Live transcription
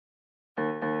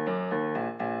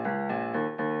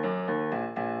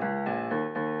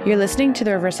You're listening to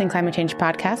the Reversing Climate Change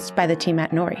podcast by the team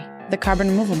at Nori, the carbon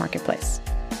removal marketplace.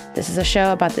 This is a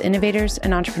show about the innovators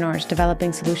and entrepreneurs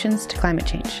developing solutions to climate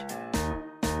change.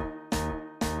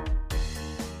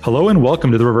 Hello and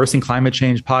welcome to the Reversing Climate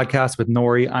Change podcast with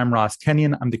Nori. I'm Ross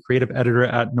Kenyon. I'm the creative editor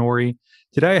at Nori.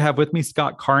 Today I have with me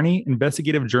Scott Carney,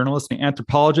 investigative journalist and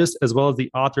anthropologist, as well as the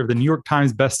author of the New York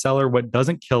Times bestseller, What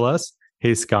Doesn't Kill Us.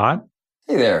 Hey, Scott.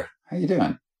 Hey there. How you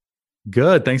doing?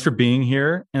 Good. Thanks for being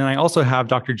here. And I also have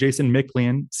Dr. Jason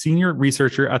Miklian, senior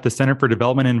researcher at the Center for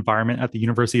Development and Environment at the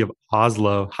University of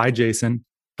Oslo. Hi, Jason.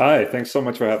 Hi. Thanks so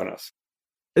much for having us.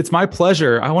 It's my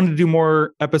pleasure. I wanted to do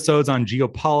more episodes on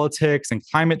geopolitics and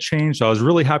climate change. So I was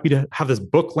really happy to have this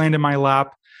book land in my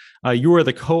lap. You are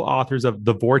the co-authors of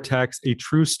The Vortex, a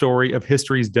true story of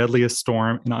history's deadliest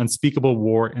storm, an unspeakable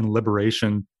war and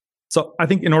liberation. So I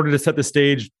think in order to set the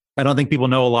stage, I don't think people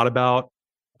know a lot about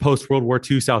post-World War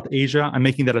II South Asia. I'm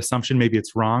making that assumption. Maybe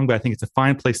it's wrong, but I think it's a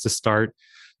fine place to start.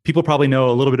 People probably know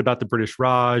a little bit about the British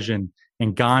Raj and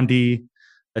Gandhi.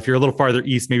 If you're a little farther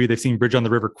east, maybe they've seen Bridge on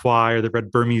the River Kwai or they've read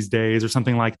Burmese Days or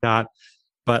something like that.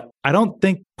 But I don't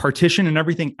think partition and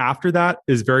everything after that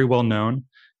is very well known.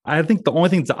 I think the only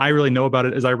things that I really know about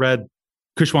it is I read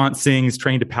Khushwant Singh's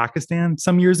Train to Pakistan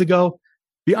some years ago.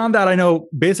 Beyond that, I know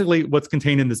basically what's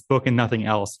contained in this book and nothing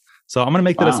else. So I'm going to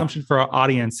make that assumption for our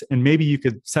audience, and maybe you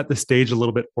could set the stage a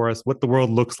little bit for us, what the world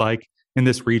looks like in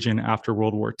this region after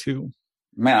World War II.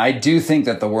 Man, I do think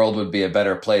that the world would be a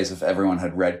better place if everyone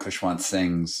had read Khushwant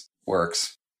Singh's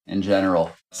works in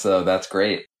general. So that's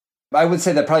great. I would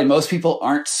say that probably most people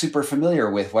aren't super familiar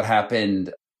with what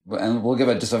happened, and we'll give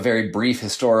just a very brief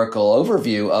historical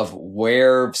overview of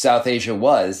where South Asia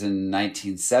was in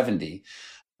 1970.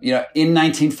 In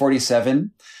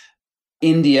 1947,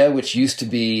 India, which used to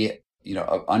be,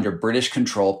 under British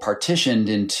control, partitioned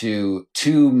into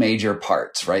two major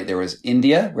parts, right? There was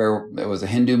India, where it was a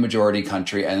Hindu majority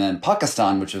country, and then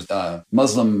Pakistan, which was a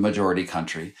Muslim majority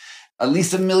country. At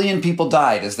least 1 million people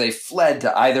died as they fled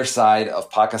to either side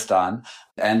of Pakistan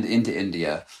and into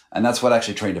India. And that's what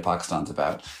actually Train to Pakistan's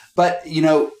about. But,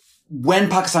 when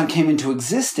Pakistan came into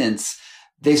existence,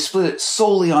 they split it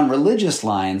solely on religious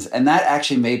lines, and that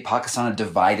actually made Pakistan a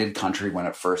divided country when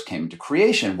it first came into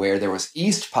creation, where there was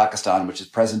East Pakistan, which is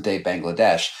present-day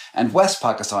Bangladesh, and West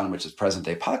Pakistan, which is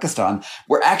present-day Pakistan,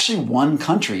 were actually one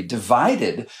country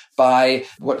divided by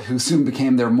who soon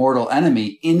became their mortal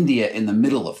enemy, India, in the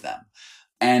middle of them.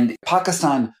 And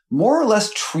Pakistan more or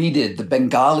less treated the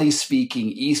Bengali-speaking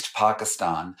East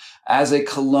Pakistan as a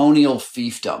colonial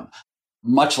fiefdom,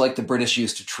 much like the British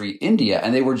used to treat India.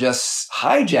 And they were just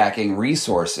hijacking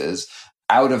resources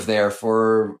out of there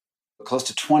for close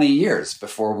to 20 years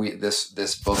before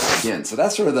this book begins. So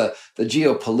that's sort of the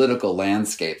geopolitical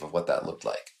landscape of what that looked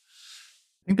like.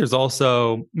 I think there's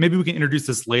also, maybe we can introduce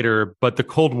this later, but the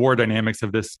Cold War dynamics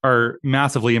of this are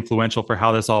massively influential for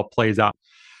how this all plays out.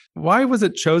 Why was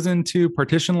it chosen to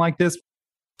partition like this?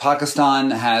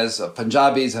 Pakistan has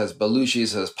Punjabis, has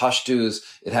Baluchis, has Pashtus.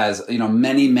 It has,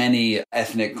 many, many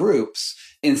ethnic groups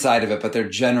inside of it, but they're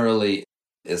generally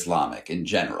Islamic in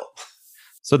general.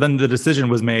 So then the decision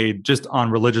was made just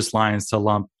on religious lines to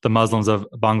lump the Muslims of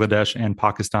Bangladesh and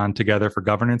Pakistan together for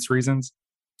governance reasons?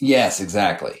 Yes,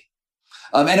 exactly.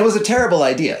 And it was a terrible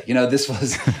idea. This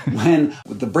was when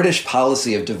the British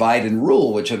policy of divide and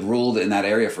rule, which had ruled in that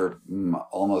area for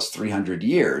almost 300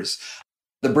 years,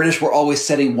 the British were always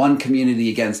setting one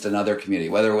community against another community,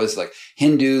 whether it was like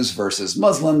Hindus versus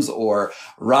Muslims or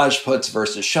Rajputs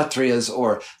versus Kshatriyas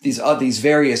or these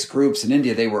various groups in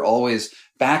India. They were always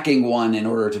backing one in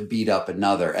order to beat up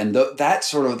another. And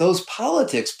those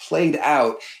politics played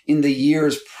out in the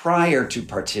years prior to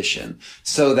partition,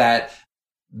 so that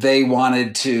they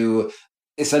wanted to,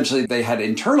 essentially they had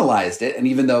internalized it. And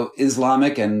even though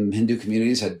Islamic and Hindu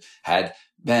communities had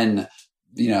been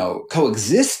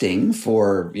coexisting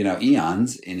for,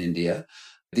 eons in India,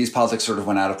 these politics sort of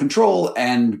went out of control.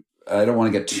 And I don't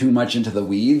want to get too much into the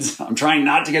weeds. I'm trying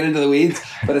not to get into the weeds,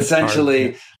 but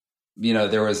essentially,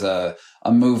 there was a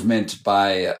movement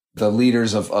by the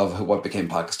leaders of what became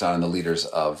Pakistan and the leaders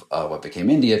of what became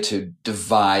India to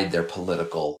divide their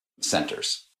political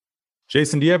centers.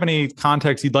 Jason, do you have any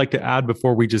context you'd like to add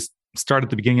before we just start at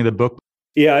the beginning of the book?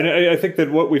 Yeah, and I think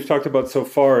that what we've talked about so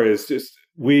far is just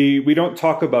we don't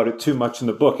talk about it too much in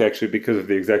the book, actually, because of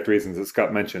the exact reasons that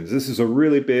Scott mentions. This is a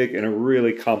really big and a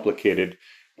really complicated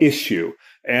issue.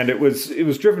 And it was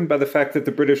driven by the fact that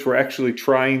the British were actually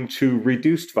trying to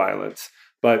reduce violence.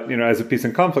 But, as a peace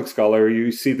and conflict scholar,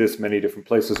 you see this many different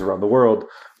places around the world,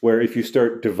 where if you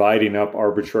start dividing up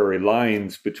arbitrary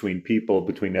lines between people,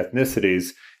 between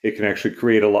ethnicities, it can actually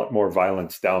create a lot more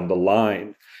violence down the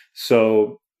line.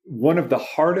 So one of the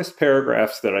hardest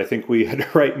paragraphs that I think we had to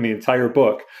write in the entire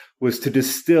book was to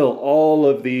distill all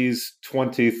of these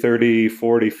 20, 30,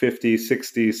 40, 50,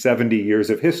 60, 70 years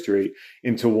of history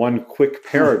into one quick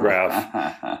paragraph.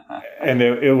 And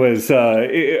it was,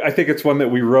 I think it's one that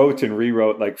we wrote and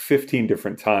rewrote like 15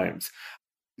 different times.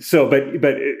 So,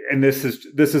 and this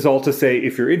is all to say,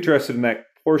 if you're interested in that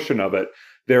portion of it,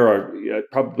 there are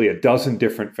probably a dozen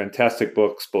different fantastic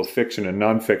books, both fiction and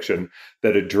nonfiction,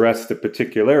 that address the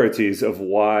particularities of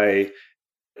why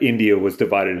India was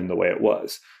divided in the way it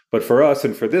was. But for us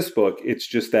and for this book, it's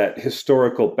just that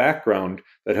historical background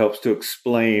that helps to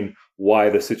explain why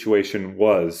the situation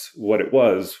was what it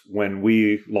was when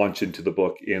we launched into the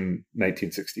book in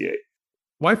 1968.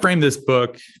 Why frame this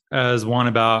book as one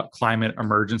about climate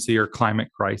emergency or climate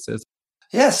crisis?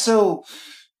 Yeah, so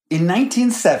in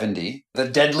 1970, the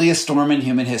deadliest storm in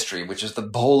human history, which is the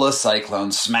Bhola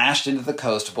cyclone, smashed into the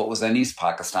coast of what was then East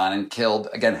Pakistan and killed,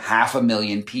 again,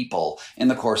 500,000 people in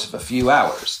the course of a few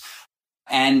hours.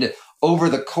 And over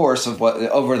the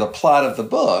plot of the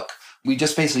book, we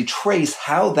just basically trace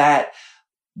how that,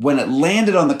 when it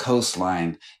landed on the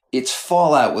coastline, its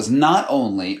fallout was not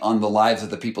only on the lives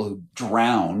of the people who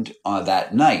drowned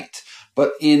that night,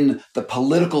 but in the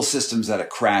political systems that it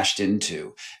crashed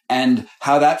into, and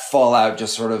how that fallout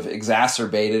just sort of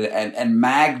exacerbated and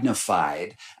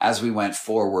magnified as we went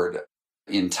forward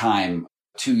in time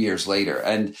 2 years later.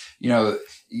 And,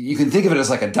 you can think of it as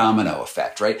like a domino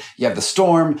effect, right? You have the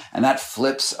storm, and that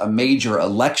flips a major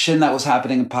election that was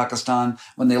happening in Pakistan.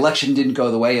 When the election didn't go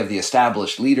the way of the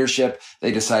established leadership,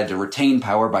 they decided to retain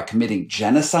power by committing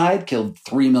genocide, killed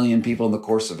 3 million people in the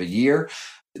course of a year.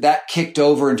 That kicked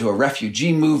over into a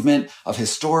refugee movement of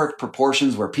historic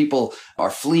proportions where people are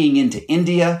fleeing into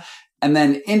India. And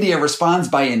then India responds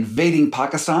by invading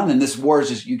Pakistan. And this war is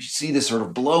just, you see this sort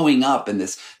of blowing up and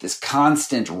this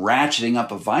constant ratcheting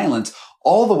up of violence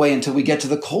all the way until we get to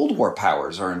the Cold War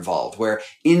powers are involved, where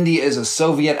India is a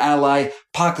Soviet ally,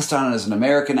 Pakistan is an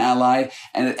American ally.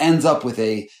 And it ends up with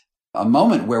a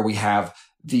moment where we have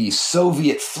the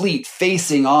Soviet fleet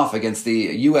facing off against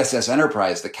the USS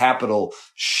Enterprise, the capital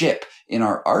ship in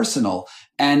our arsenal.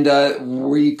 And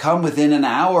we come within an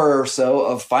hour or so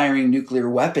of firing nuclear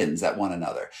weapons at one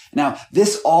another. Now,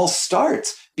 this all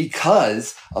starts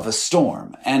because of a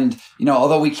storm. And,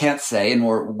 although we can't say,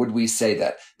 nor would we say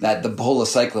that the Bhola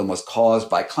cyclone was caused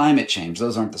by climate change,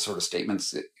 those aren't the sort of statements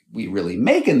that we really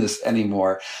make in this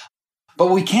anymore. But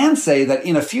we can say that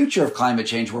in a future of climate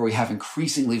change where we have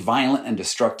increasingly violent and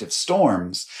destructive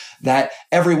storms, that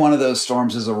every one of those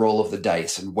storms is a roll of the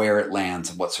dice and where it lands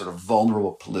and what sort of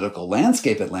vulnerable political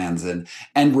landscape it lands in.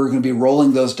 And we're going to be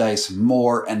rolling those dice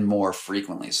more and more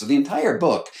frequently. So the entire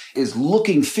book is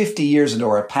looking 50 years into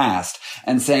our past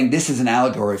and saying this is an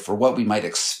allegory for what we might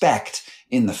expect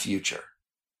in the future.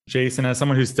 Jason, as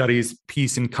someone who studies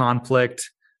peace and conflict,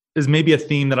 is maybe a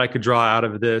theme that I could draw out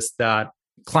of this, that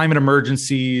climate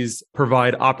emergencies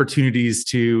provide opportunities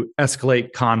to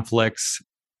escalate conflicts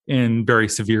in very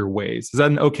severe ways. Is that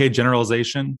an okay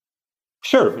generalization?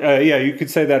 Sure. You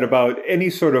could say that about any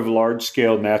sort of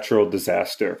large-scale natural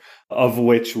disaster, of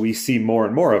which we see more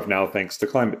and more of now thanks to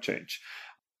climate change.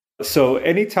 So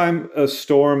anytime a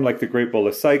storm like the Great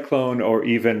Bhola cyclone or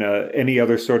even any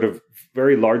other sort of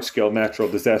very large-scale natural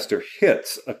disaster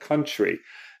hits a country,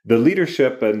 the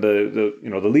leadership and the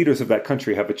leaders of that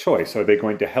country have a choice. Are they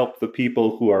going to help the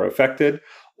people who are affected,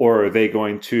 or are they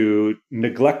going to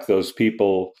neglect those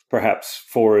people, perhaps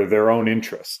for their own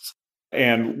interests?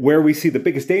 And where we see the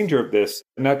biggest danger of this,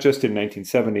 not just in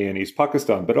 1970 in East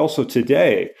Pakistan, but also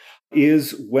today,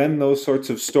 is when those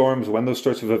sorts of storms, when those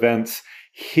sorts of events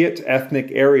hit ethnic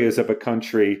areas of a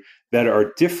country that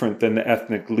are different than the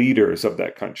ethnic leaders of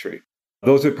that country.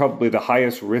 Those are probably the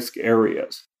highest risk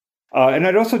areas. And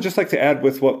I'd also just like to add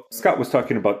with what Scott was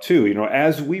talking about too,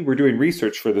 as we were doing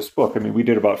research for this book, we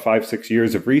did about 5-6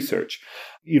 years of research,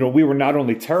 we were not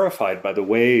only terrified by the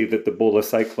way that the Bhola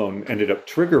cyclone ended up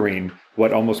triggering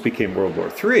what almost became World War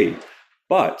III,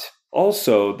 but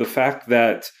also the fact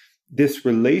that this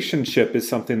relationship is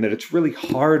something that it's really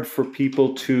hard for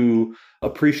people to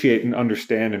appreciate and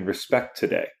understand and respect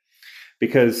today.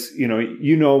 Because,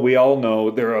 we all know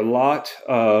there are a lot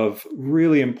of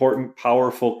really important,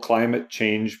 powerful climate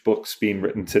change books being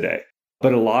written today.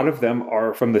 But a lot of them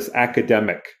are from this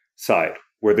academic side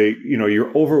where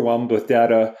you're overwhelmed with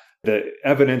data, the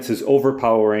evidence is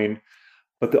overpowering.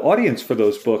 But the audience for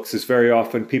those books is very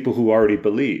often people who already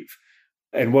believe.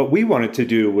 And what we wanted to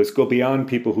do was go beyond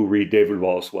people who read David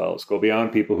Wallace Wells, go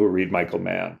beyond people who read Michael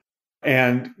Mann,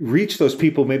 and reach those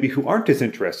people maybe who aren't as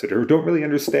interested or who don't really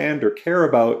understand or care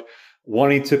about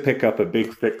wanting to pick up a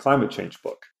big, thick climate change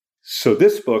book. So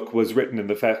this book was written in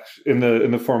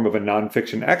the form of a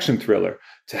nonfiction action thriller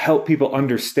to help people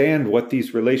understand what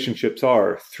these relationships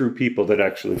are through people that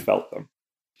actually felt them.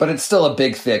 But it's still a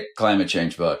big, thick climate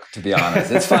change book, to be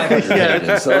honest. It's 500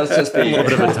 pages, so let's just be a little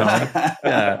bit of a tone.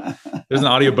 Yeah, there's an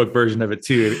audiobook version of it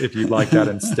too, if you'd like that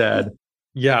instead.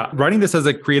 Yeah, writing this as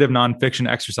a creative nonfiction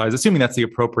exercise, assuming that's the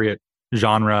appropriate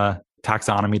genre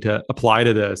taxonomy to apply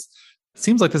to this,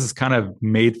 seems like this is kind of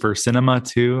made for cinema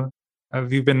too.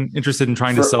 Have you been interested in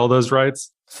trying to sell those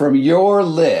rights? From your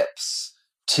lips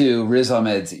to Riz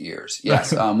Ahmed's ears,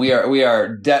 yes. We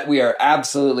are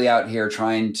absolutely out here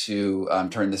trying to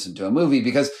turn this into a movie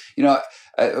because,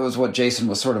 it was what Jason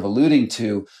was sort of alluding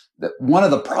to. That one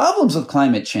of the problems with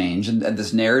climate change and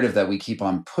this narrative that we keep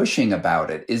on pushing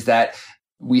about it is that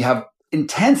we have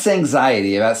intense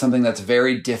anxiety about something that's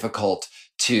very difficult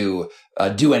to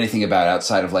do anything about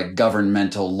outside of like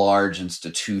governmental large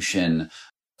institution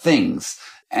things.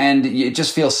 And it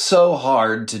just feels so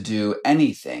hard to do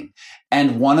anything.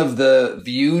 And one of the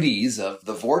beauties of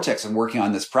the Vortex and working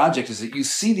on this project is that you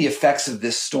see the effects of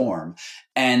this storm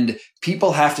and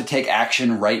people have to take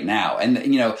action right now. And,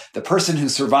 the person who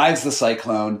survives the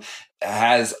cyclone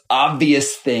has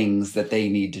obvious things that they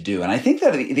need to do. And I think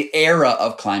that the era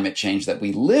of climate change that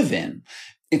we live in,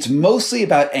 it's mostly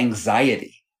about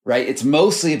anxiety. Right? It's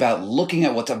mostly about looking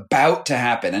at what's about to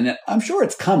happen. And I'm sure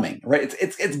it's coming, right?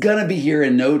 It's going to be here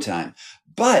in no time,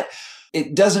 but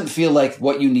it doesn't feel like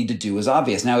what you need to do is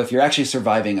obvious. Now, if you're actually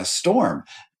surviving a storm,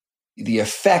 the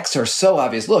effects are so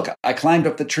obvious. Look, I climbed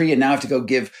up the tree and now I have to go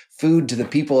give food to the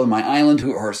people in my island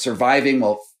who are surviving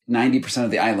while 90% of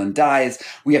the island dies.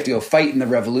 We have to go fight in the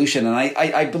revolution. And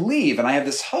I believe, and I have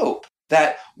this hope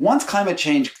that once climate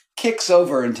change kicks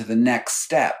over into the next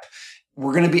step,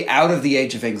 we're going to be out of the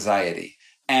age of anxiety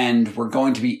and we're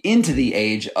going to be into the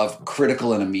age of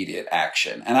critical and immediate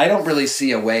action. And I don't really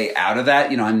see a way out of that.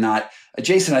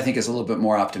 Jason, I think, is a little bit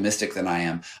more optimistic than I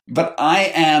am. But I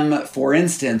am, for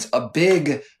instance, a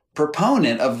big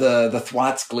proponent of the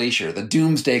Thwaites Glacier, the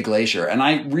Doomsday Glacier. And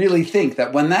I really think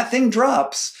that when that thing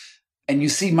drops and you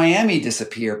see Miami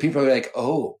disappear, people are like,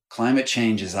 oh, climate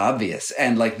change is obvious.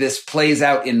 And like this plays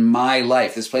out in my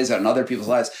life. This plays out in other people's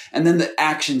lives. And then the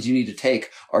actions you need to take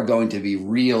are going to be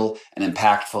real and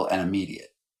impactful and immediate.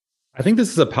 I think this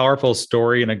is a powerful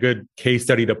story and a good case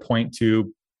study to point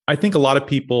to. I think a lot of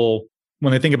people,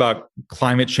 when they think about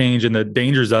climate change and the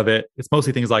dangers of it, it's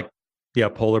mostly things like,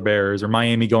 polar bears or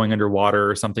Miami going underwater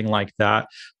or something like that.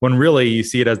 When really you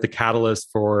see it as the catalyst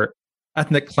for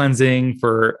ethnic cleansing,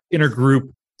 for intergroup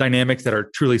dynamics that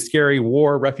are truly scary,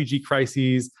 war, refugee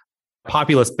crises,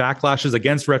 populist backlashes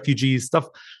against refugees, stuff.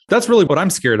 That's really what I'm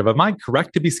scared of. Am I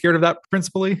correct to be scared of that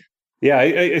principally? Yeah,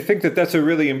 I think that's a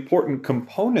really important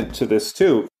component to this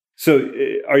too. So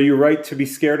are you right to be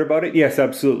scared about it? Yes,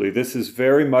 absolutely. This is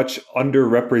very much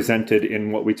underrepresented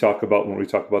in what we talk about when we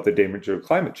talk about the danger of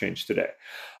climate change today.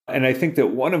 And I think that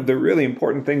one of the really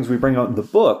important things we bring out in the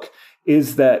book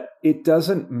is that it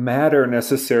doesn't matter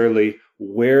necessarily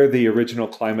where the original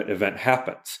climate event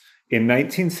happens. In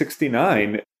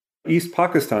 1969, East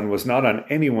Pakistan was not on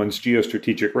anyone's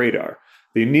geostrategic radar.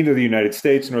 Neither the United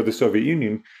States nor the Soviet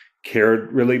Union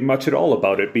cared really much at all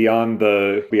about it beyond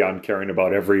caring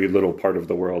about every little part of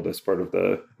the world as part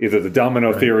of either the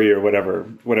domino theory or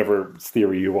whatever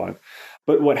theory you want.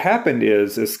 But what happened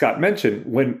is, as Scott mentioned,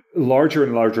 when larger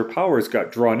and larger powers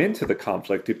got drawn into the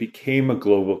conflict, it became a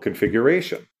global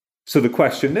configuration. So the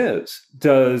question is,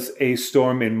 does a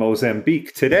storm in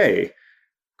Mozambique today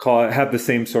have the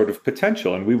same sort of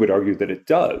potential? And we would argue that it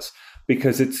does,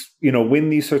 because it's, when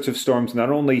these sorts of storms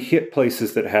not only hit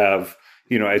places that have,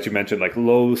 as you mentioned, like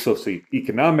low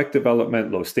socioeconomic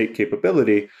development, low state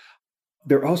capability,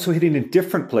 they're also hitting in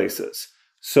different places.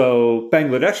 So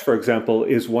Bangladesh, for example,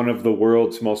 is one of the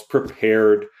world's most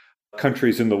prepared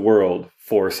countries in the world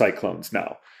for cyclones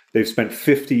now. They've spent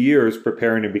 50 years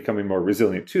preparing and becoming more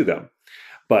resilient to them.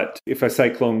 But if a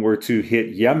cyclone were to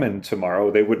hit Yemen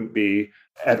tomorrow, they wouldn't be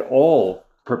at all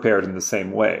prepared in the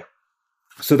same way.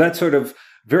 So that sort of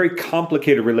very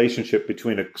complicated relationship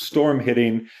between a storm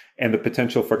hitting and the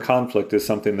potential for conflict is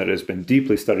something that has been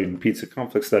deeply studied in peace and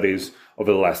conflict studies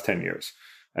over the last 10 years.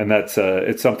 And that's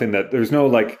it's something that there's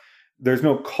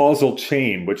no causal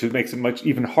chain, which makes it much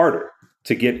even harder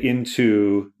to get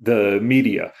into the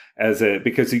media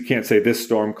because you can't say this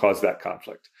storm caused that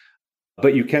conflict.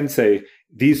 But you can say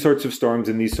these sorts of storms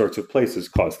in these sorts of places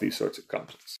cause these sorts of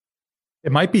conflicts.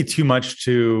 It might be too much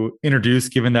to introduce,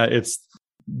 given that it's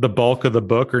the bulk of the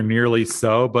book or nearly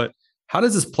so. But how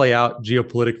does this play out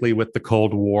geopolitically with the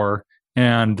Cold War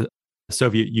and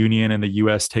Soviet Union and the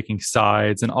US taking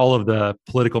sides and all of the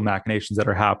political machinations that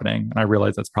are happening? And I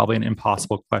realize that's probably an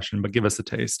impossible question, but give us a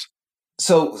taste.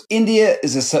 So India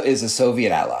is a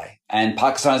Soviet ally, and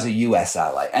Pakistan is a U.S.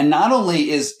 ally. And not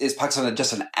only is Pakistan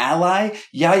just an ally,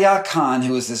 Yahya Khan,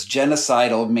 who is this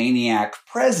genocidal maniac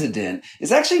president,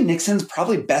 is actually Nixon's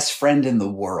probably best friend in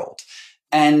the world.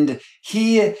 And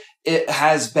it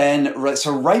has been,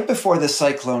 so right before the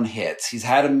cyclone hits, he's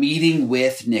had a meeting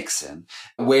with Nixon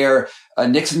where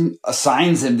Nixon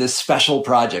assigns him this special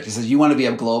project. He says, you want to be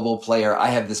a global player. I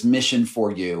have this mission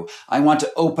for you. I want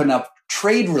to open up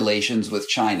trade relations with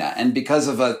China. And because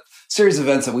of a series of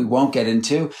events that we won't get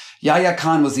into, Yahya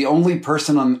Khan was the only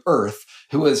person on earth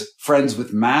who was friends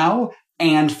with Mao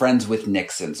and friends with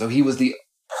Nixon. So he was the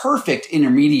perfect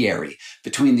intermediary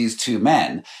between these two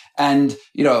men. And,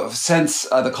 since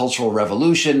the Cultural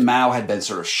Revolution, Mao had been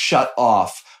sort of shut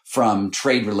off from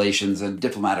trade relations and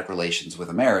diplomatic relations with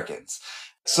Americans.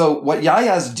 So what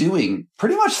Yahya's doing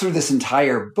pretty much through this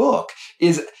entire book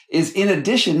is in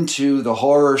addition to the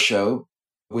horror show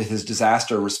with his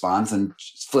disaster response and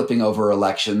flipping over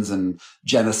elections and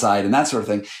genocide and that sort of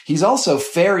thing, he's also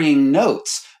ferrying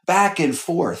notes back and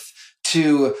forth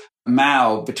to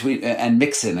Mao and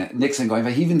Nixon going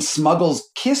back. He even smuggles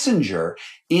Kissinger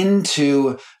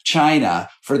into China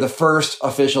for the first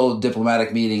official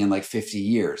diplomatic meeting in like 50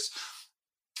 years.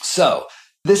 So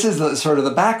this is sort of the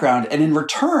background. And in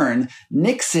return,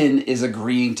 Nixon is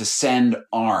agreeing to send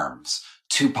arms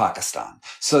to Pakistan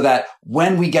so that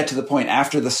when we get to the point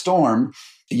after the storm,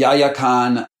 Yahya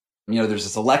Khan, there's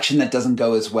this election that doesn't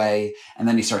go his way, and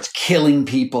then he starts killing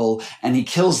people, and he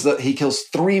kills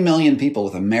 3 million people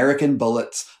with American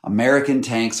bullets, American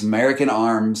tanks, American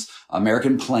arms,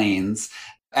 American planes.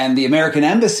 And the American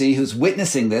embassy, who's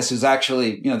witnessing this, who's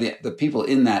actually, the people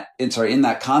in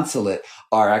that consulate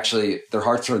are actually, their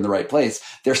hearts are in the right place.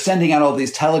 They're sending out all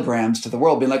these telegrams to the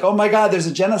world being like, oh my God, there's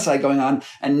a genocide going on.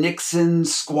 And Nixon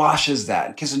squashes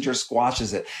that. Kissinger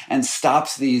squashes it and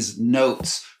stops these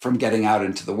notes from getting out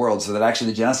into the world so that actually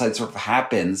the genocide sort of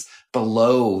happens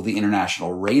below the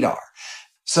international radar.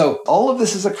 So all of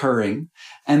this is occurring.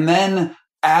 And then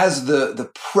as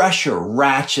the pressure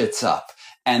ratchets up,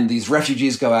 and these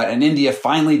refugees go out, and India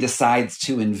finally decides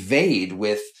to invade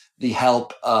with the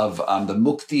help of the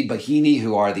Mukti Bahini,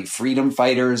 who are the freedom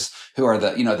fighters, who are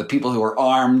the people who are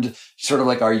armed, sort of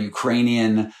like our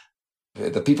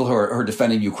the people who are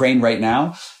defending Ukraine right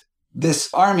now.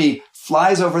 This army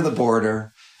flies over the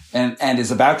border and is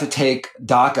about to take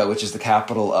Dhaka, which is the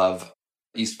capital of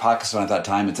East Pakistan at that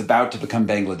time. It's about to become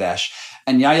Bangladesh.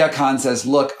 And Yahya Khan says,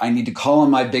 look, I need to call on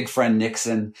my big friend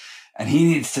Nixon, and he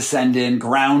needs to send in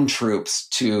ground troops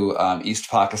to East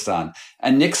Pakistan.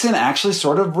 And Nixon actually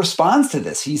sort of responds to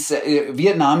this. He said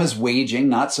Vietnam is waging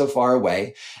not so far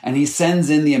away, and he sends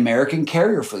in the American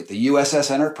carrier fleet, the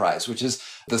USS Enterprise, which is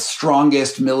the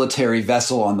strongest military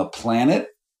vessel on the planet,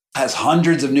 has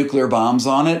hundreds of nuclear bombs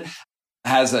on it,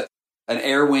 has an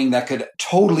air wing that could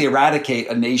totally eradicate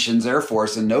a nation's air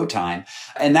force in no time.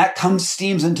 And that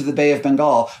steams into the Bay of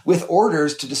Bengal with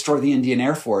orders to destroy the Indian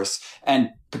Air Force and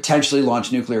potentially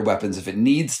launch nuclear weapons if it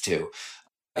needs to.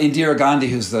 Indira Gandhi,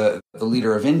 who's the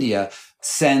leader of India,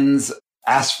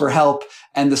 asks for help,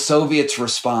 and the Soviets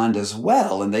respond as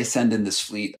well. And they send in this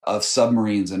fleet of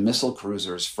submarines and missile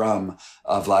cruisers from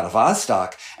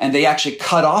Vladivostok, and they actually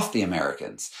cut off the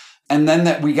Americans. And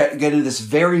then we get into this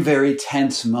very, very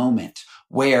tense moment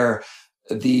where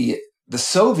the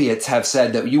Soviets have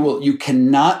said that you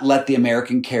cannot let the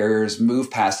American carriers move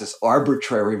past this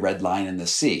arbitrary red line in the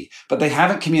sea, but they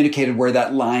haven't communicated where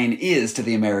that line is to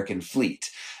the American fleet.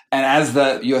 And as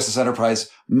the USS Enterprise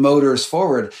motors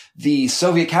forward, the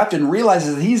Soviet captain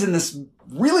realizes that he's in this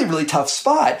really, really tough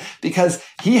spot because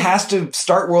he has to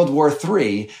start World War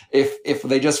III if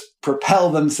they just propel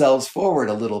themselves forward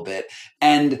a little bit.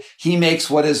 And he makes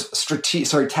what is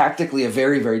tactically a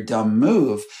very, very dumb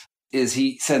move, is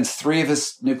he sends 3 of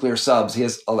his nuclear subs. He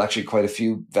has actually quite a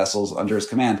few vessels under his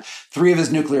command, 3 of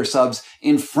his nuclear subs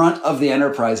in front of the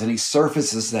Enterprise, and he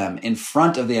surfaces them in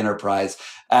front of the Enterprise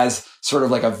as sort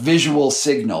of like a visual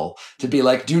signal to be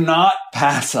like, do not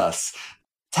pass us.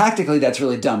 Tactically, that's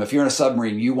really dumb. If you're in a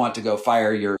submarine, you want to go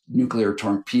fire your nuclear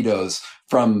torpedoes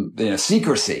from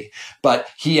secrecy, but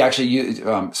he actually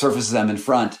surfaces them in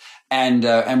front.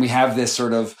 And we have this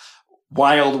sort of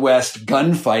Wild West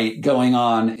gunfight going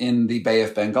on in the Bay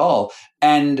of Bengal.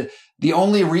 And the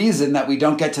only reason that we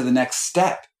don't get to the next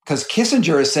step, because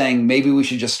Kissinger is saying maybe we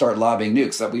should just start lobbing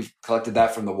nukes, that we've collected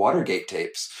that from the Watergate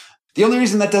tapes. The only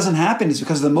reason that doesn't happen is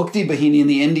because the Mukti Bahini and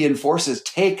the Indian forces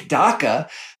take Dhaka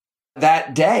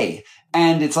that day.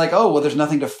 And it's like, oh, well, there's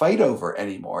nothing to fight over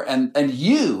anymore. And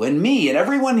you and me and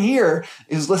everyone here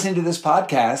is listening to this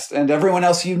podcast, and everyone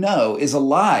else you know is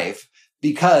alive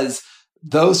because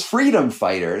those freedom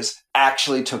fighters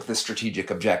actually took the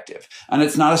strategic objective. And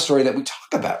it's not a story that we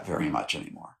talk about very much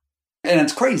anymore. And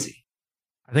it's crazy.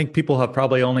 I think people have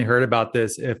probably only heard about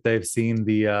this if they've seen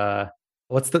the,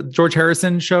 what's the George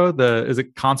Harrison show? Is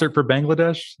it Concert for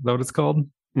Bangladesh? Is that what it's called?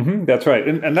 Mm-hmm, that's right.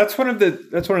 And that's one of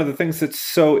the things that's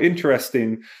so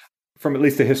interesting from at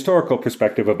least a historical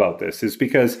perspective about this, is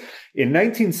because in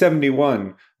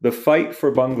 1971, the fight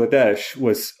for Bangladesh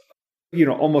was,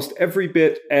 almost every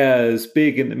bit as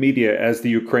big in the media as the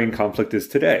Ukraine conflict is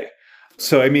today.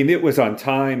 So, I mean, it was on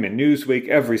Time and Newsweek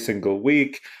every single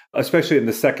week, especially in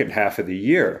the second half of the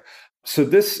year. So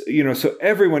this, so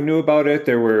everyone knew about it.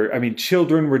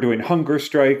 Children were doing hunger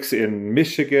strikes in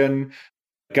Michigan.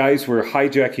 Guys were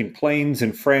hijacking planes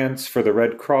in France for the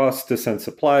Red Cross to send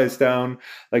supplies down.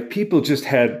 Like, people just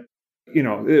had,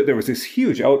 there was this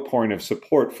huge outpouring of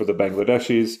support for the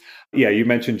Bangladeshis. Yeah, you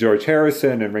mentioned George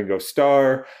Harrison and Ringo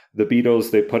Starr. The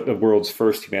Beatles, they put the world's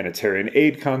first humanitarian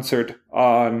aid concert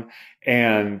on.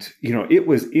 And, it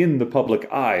was in the public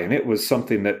eye, and it was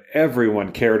something that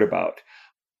everyone cared about.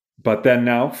 But then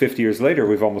now, 50 years later,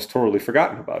 we've almost totally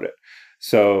forgotten about it.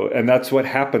 So, and that's what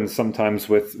happens sometimes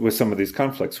with some of these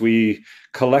conflicts. We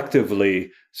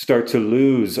collectively start to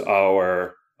lose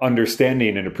our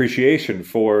understanding and appreciation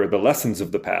for the lessons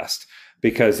of the past,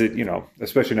 because it,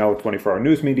 especially now with 24-hour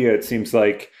news media, it seems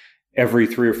like every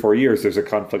 3 or 4 years there's a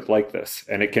conflict like this,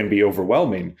 and it can be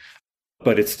overwhelming.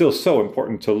 But it's still so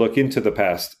important to look into the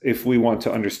past if we want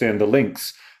to understand the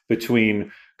links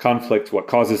between conflict, what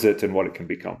causes it, and what it can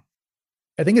become.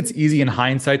 I think it's easy in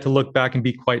hindsight to look back and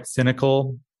be quite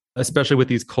cynical, especially with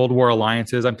these Cold War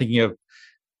alliances. I'm thinking of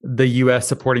the U.S.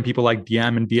 supporting people like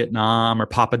Diem in Vietnam, or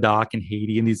Papa Doc in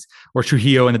Haiti, or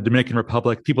Trujillo in the Dominican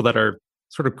Republic, people that are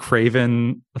sort of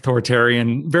craven,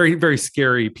 authoritarian, very, very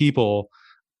scary people.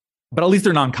 But at least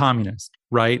they're non-communist,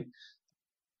 right?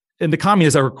 And the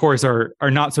communists, of course, are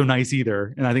not so nice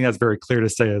either. And I think that's very clear to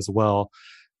say as well.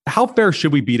 How fair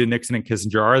should we be to Nixon and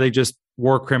Kissinger? Are they just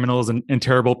war criminals and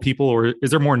terrible people, or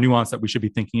is there more nuance that we should be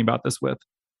thinking about this with?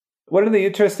 One of the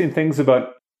interesting things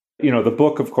about, the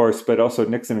book, of course, but also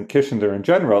Nixon and Kissinger in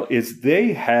general, is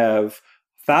they have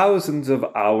thousands of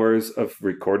hours of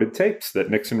recorded tapes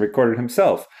that Nixon recorded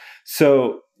himself.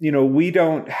 So, we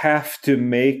don't have to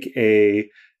make a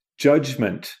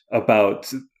judgment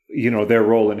about, their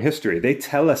role in history. They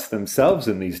tell us themselves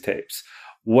in these tapes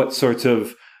what sorts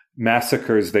of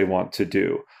massacres they want to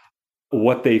do,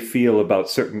 what they feel about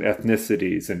certain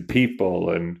ethnicities and people,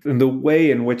 and the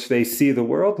way in which they see the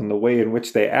world and the way in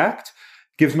which they act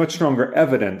gives much stronger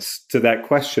evidence to that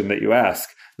question that you ask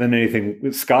than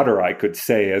anything Scott or I could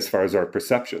say as far as our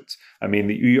perceptions. I mean,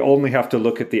 you only have to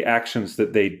look at the actions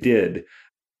that they did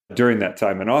during that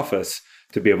time in office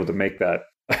to be able to make that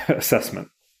assessment.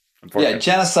 Yeah,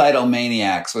 genocidal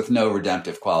maniacs with no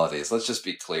redemptive qualities. Let's just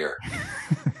be clear.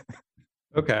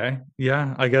 Okay.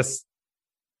 Yeah, I guess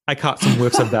I caught some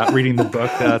whiffs of that reading the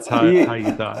book. That's how you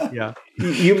thought. Yeah.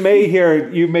 You may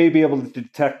be able to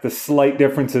detect the slight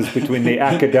differences between the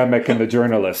academic and the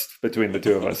journalist between the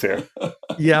two of us here.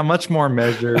 Yeah, much more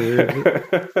measured.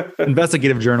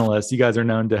 Investigative journalists, you guys are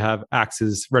known to have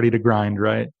axes ready to grind,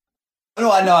 right? No,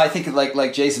 I know. I think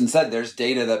like Jason said, there's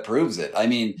data that proves it. I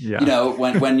mean,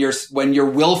 when you're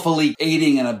willfully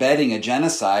aiding and abetting a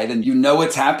genocide and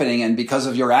it's happening, and because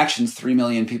of your actions, 3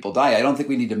 million people die, I don't think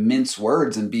we need to mince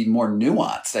words and be more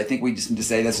nuanced. I think we just need to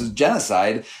say this is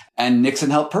genocide and Nixon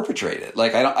helped perpetrate it.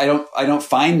 Like, I don't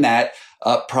find that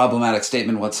a problematic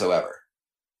statement whatsoever.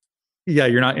 Yeah,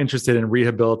 you're not interested in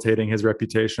rehabilitating his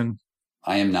reputation.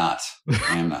 I am not.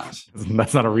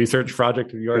 That's not a research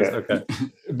project of yours? Yeah. Okay.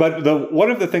 But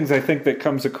one of the things I think that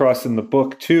comes across in the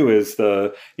book too is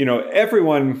pretty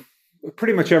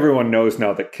much everyone knows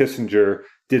now that Kissinger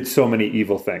did so many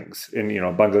evil things in,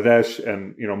 Bangladesh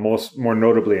and, more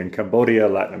notably in Cambodia,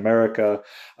 Latin America,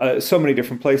 so many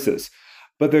different places.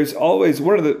 But there's always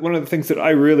one of the things that I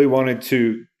really wanted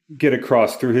to get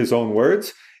across through his own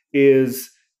words is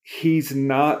he's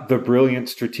not the brilliant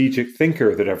strategic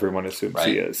thinker that everyone assumes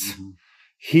he is. Mm-hmm.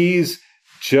 He's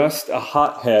just a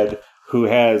hothead who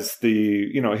has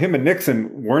him and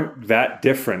Nixon weren't that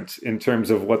different in terms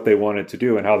of what they wanted to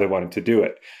do and how they wanted to do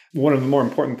it. One of the more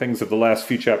important things of the last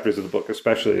few chapters of the book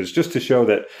especially is just to show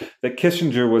that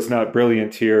Kissinger was not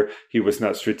brilliant here. He was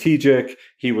not strategic.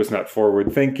 He was not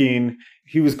forward thinking.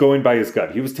 He was going by his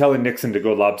gut. He was telling Nixon to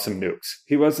go lob some nukes.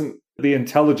 He wasn't the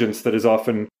intelligence that is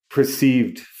often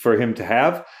perceived for him to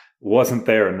have wasn't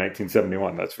there in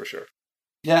 1971, that's for sure.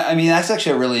 Yeah, I mean, that's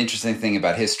actually a really interesting thing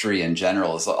about history in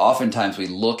general is that oftentimes we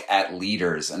look at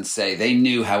leaders and say they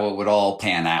knew how it would all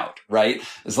pan out, right?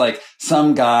 It's like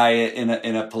some guy in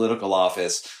a political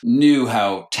office knew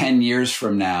how 10 years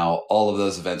from now, all of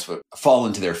those events would fall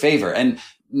into their favor. And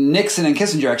Nixon and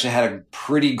Kissinger actually had a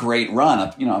pretty great run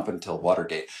up until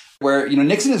Watergate, where,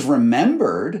 Nixon is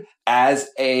remembered as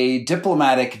a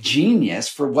diplomatic genius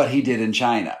for what he did in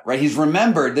China, right? He's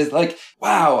remembered that, like,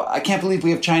 wow, I can't believe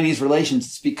we have Chinese relations.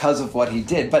 It's because of what he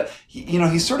did. But,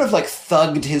 he sort of like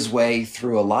thugged his way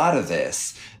through a lot of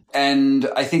this. And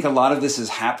I think a lot of this is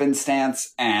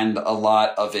happenstance, and a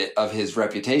lot of his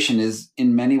reputation is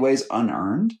in many ways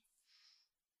unearned.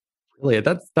 Really,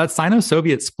 that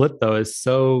Sino-Soviet split, though, is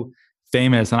so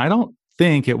famous. And I don't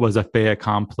think it was a fait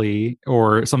accompli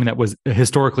or something that was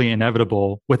historically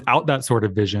inevitable without that sort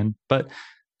of vision. But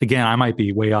again, I might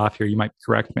be way off here. You might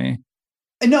correct me.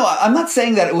 No, I'm not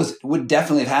saying that would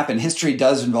definitely have happened. History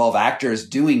does involve actors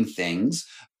doing things,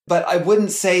 but I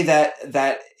wouldn't say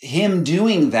that him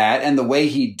doing that and the way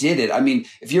he did it. I mean,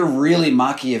 if you're really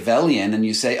Machiavellian and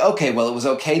you say, okay, well, it was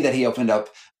okay that he opened up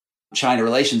China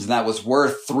relations and that was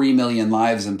worth 3 million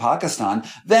lives in Pakistan,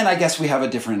 then I guess we have a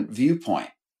different viewpoint.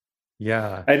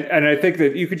 Yeah. And I think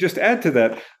that you could just add to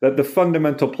that the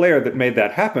fundamental player that made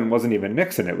that happen wasn't even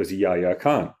Nixon, it was Yahya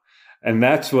Khan. And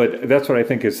that's what I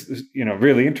think is,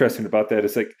 really interesting about that.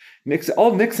 It's like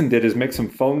all Nixon did is make some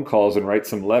phone calls and write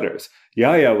some letters.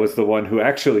 Yahya was the one who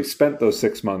actually spent those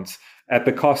 6 months at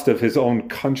the cost of his own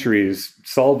country's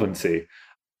solvency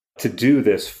to do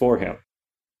this for him.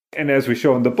 And as we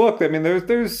show in the book, I mean,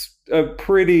 there's a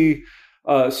pretty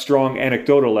strong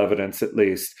anecdotal evidence, at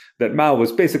least, that Mao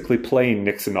was basically playing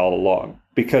Nixon all along,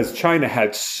 because China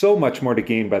had so much more to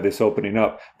gain by this opening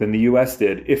up than the U.S.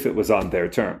 did if it was on their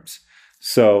terms.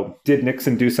 So did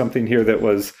Nixon do something here that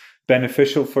was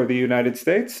beneficial for the United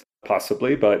States?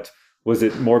 Possibly, but was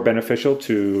it more beneficial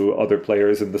to other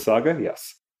players in the saga?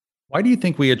 Yes. Why do you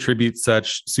think we attribute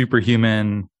such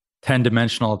superhuman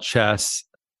 10-dimensional chess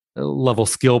level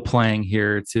skill playing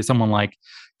here to someone like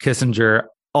Kissinger?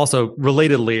 Also,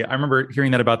 relatedly, I remember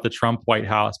hearing that about the Trump White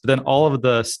House, but then all of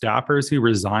the staffers who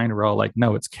resigned were all like,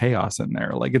 no, it's chaos in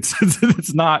there. Like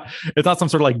it's not some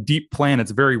sort of like deep plan.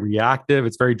 It's very reactive.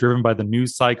 It's very driven by the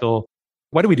news cycle.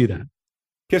 Why do we do that?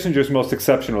 Kissinger's most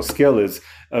exceptional skill is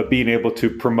being able to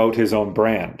promote his own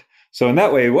brand. So in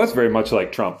that way, it was very much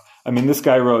like Trump. I mean, this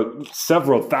guy wrote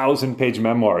several 1,000-page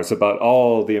memoirs about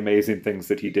all the amazing things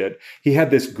that he did. He had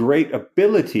this great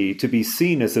ability to be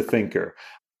seen as a thinker,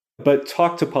 but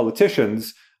talk to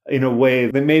politicians in a way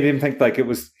that made him think like it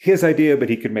was his idea, but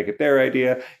he could make it their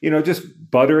idea. Just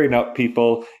buttering up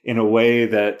people in a way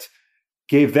that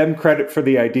gave them credit for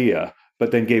the idea,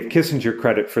 but then gave Kissinger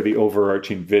credit for the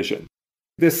overarching vision.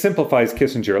 This simplifies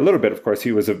Kissinger a little bit. Of course,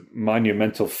 he was a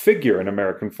monumental figure in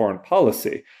American foreign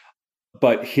policy,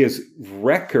 but his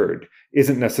record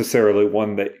isn't necessarily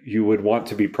one that you would want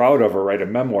to be proud of or write a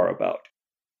memoir about.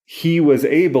 He was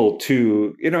able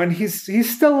to, and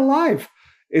he's still alive.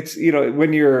 It's,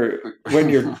 when you're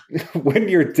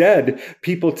dead,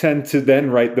 people tend to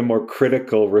then write the more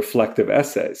critical, reflective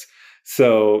essays.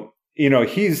 So,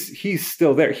 he's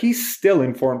still there. He's still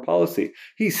in foreign policy.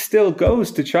 He still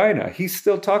goes to China. He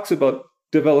still talks about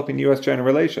developing U.S.-China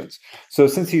relations. So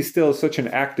since he's still such an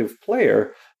active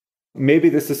player, maybe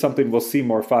this is something we'll see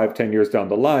more 5-10 years down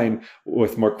the line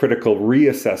with more critical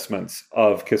reassessments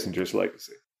of Kissinger's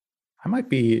legacy. I might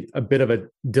be a bit of a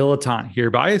dilettante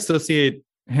here, but I associate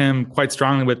him quite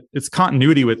strongly with its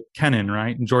continuity with Kennan,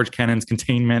 right? And George Kennan's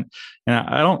containment. And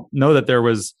I don't know that there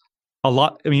was a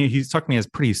lot. I mean, he struck me as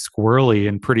pretty squirrely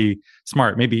and pretty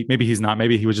smart. Maybe he's not.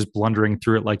 Maybe he was just blundering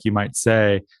through it, like you might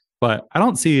say. But I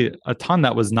don't see a ton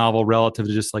that was novel relative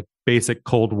to just like basic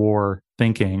Cold War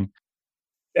thinking.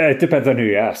 It depends on who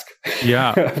you ask.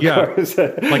 Yeah. Like I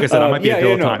said, I might be a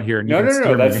dilettante here. No.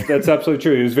 That's absolutely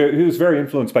true. He was very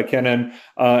influenced by Kennan.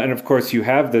 And of course, you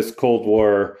have this Cold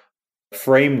War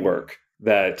framework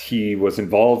that he was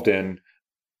involved in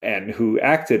and who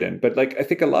acted in. But I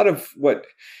think a lot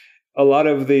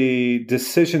of the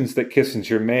decisions that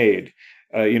Kissinger made,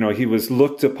 he was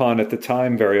looked upon at the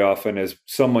time very often as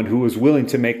someone who was willing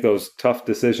to make those tough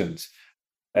decisions,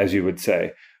 as you would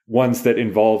say, ones that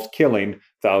involved killing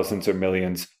thousands or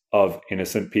millions of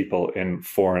innocent people in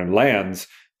foreign lands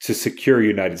to secure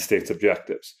United States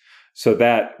objectives. So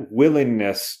that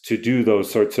willingness to do those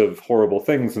sorts of horrible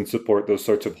things and support those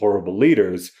sorts of horrible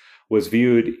leaders was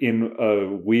viewed in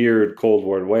a weird Cold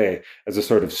War way as a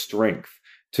sort of strength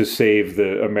to save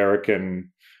the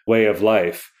American way of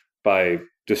life by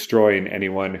destroying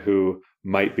anyone who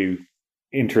might be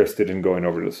interested in going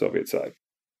over to the Soviet side.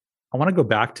 I want to go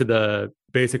back to the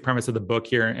basic premise of the book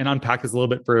here and unpack this a little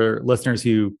bit for listeners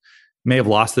who may have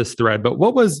lost this thread. But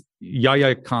what was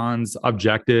Yahya Khan's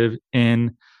objective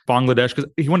in Bangladesh? Because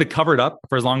he wanted to cover it up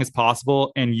for as long as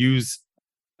possible and use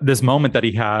this moment that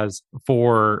he has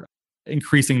for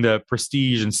increasing the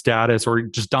prestige and status or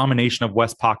just domination of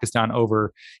West Pakistan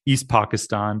over East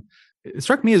Pakistan. It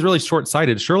struck me as really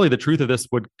short-sighted. Surely the truth of this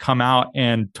would come out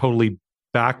and totally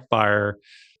backfire.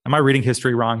 Am I reading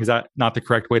history wrong? Is that not the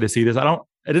correct way to see this?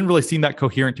 It didn't really seem that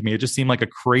coherent to me. It just seemed like a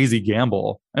crazy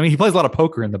gamble. I mean, he plays a lot of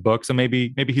poker in the book, so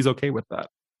maybe he's okay with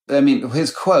that. I mean,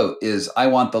 his quote is, "I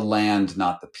want the land,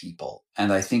 not the people."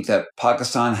 And I think that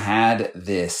Pakistan had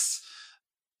this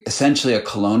essentially a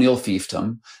colonial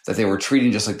fiefdom that they were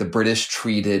treating just like the British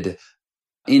treated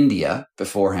India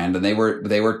beforehand, and they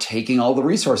were taking all the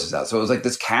resources out. So it was like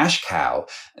this cash cow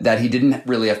that he didn't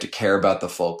really have to care about the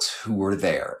folks who were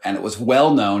there. And it was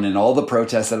well known, and all the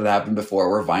protests that had happened before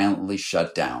were violently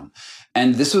shut down.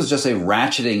 And this was just a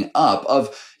ratcheting up of,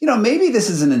 maybe this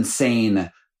is an insane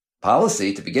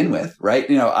policy to begin with, right?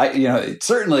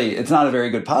 Certainly it's not a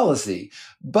very good policy,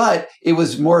 but it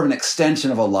was more of an extension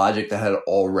of a logic that had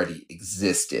already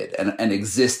existed and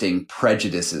existing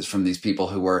prejudices from these people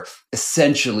who were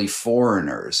essentially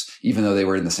foreigners, even though they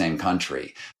were in the same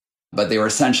country. But they were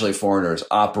essentially foreigners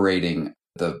operating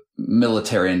the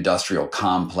military industrial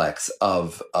complex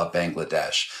of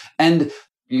Bangladesh. And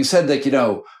you said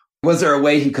that, was there a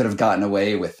way he could have gotten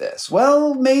away with this?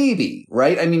 Well, maybe,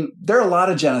 right? I mean, there are a lot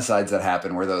of genocides that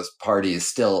happen where those parties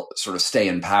still sort of stay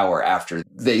in power after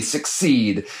they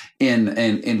succeed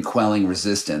in quelling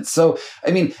resistance. So, I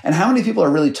mean, and how many people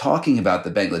are really talking about the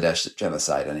Bangladesh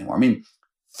genocide anymore? I mean,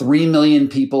 3 million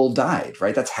people died,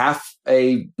 right? That's half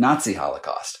a Nazi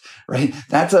Holocaust, right?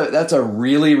 That's a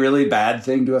really, really bad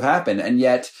thing to have happened. And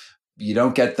yet, you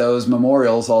don't get those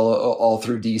memorials all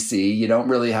through DC. You don't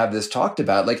really have this talked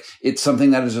about. Like, it's something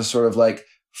that is just sort of like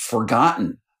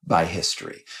forgotten by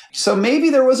history. So maybe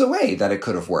there was a way that it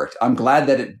could have worked. I'm glad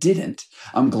that it didn't.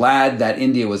 I'm glad that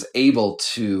India was able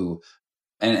to,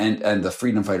 and the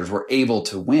freedom fighters were able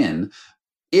to win.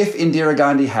 If Indira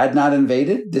Gandhi had not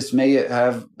invaded, this may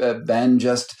have been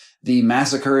just the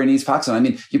massacre in East Pakistan. I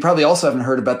mean, you probably also haven't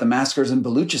heard about the massacres in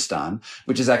Baluchistan,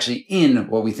 which is actually in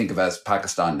what we think of as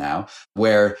Pakistan now,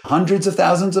 where hundreds of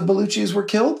thousands of Baluchis were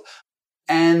killed.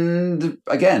 And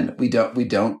again, we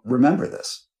don't remember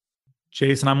this.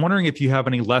 Jason, I'm wondering if you have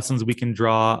any lessons we can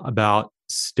draw about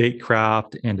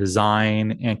statecraft and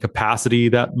design and capacity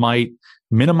that might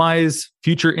minimize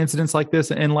future incidents like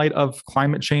this in light of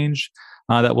climate change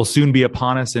that will soon be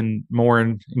upon us in more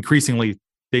and increasingly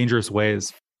dangerous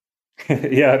ways.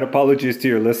 Yeah, and apologies to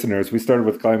your listeners. We started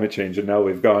with climate change, and now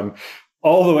we've gone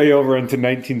all the way over into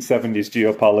 1970s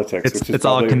geopolitics. It's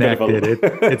all connected.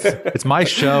 It's my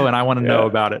show, and I want to know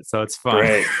about it, so it's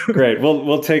fun. Great.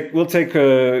 We'll take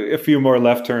a few more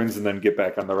left turns and then get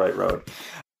back on the right road.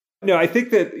 No, I think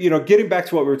that, getting back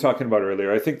to what we were talking about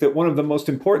earlier, I think that one of the most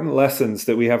important lessons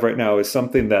that we have right now is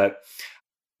something that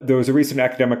there was a recent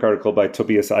academic article by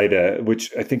Tobias Eide,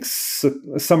 which I think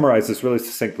summarizes this really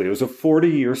succinctly. It was a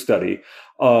 40-year study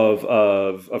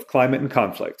of climate and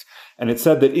conflict. And it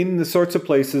said that in the sorts of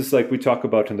places like we talk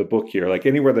about in the book here, like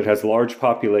anywhere that has large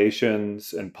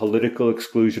populations and political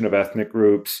exclusion of ethnic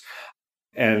groups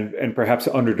and perhaps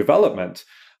underdevelopment,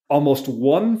 almost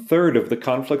 1/3 of the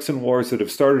conflicts and wars that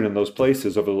have started in those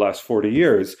places over the last 40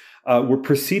 years were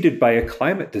preceded by a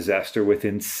climate disaster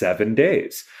within 7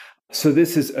 days. So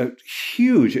this is a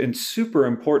huge and super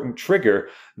important trigger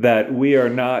that we are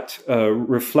not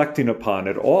reflecting upon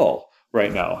at all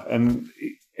right now. And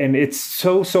it's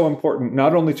so important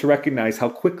not only to recognize how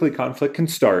quickly conflict can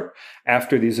start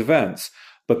after these events,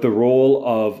 but the role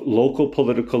of local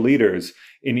political leaders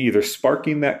in either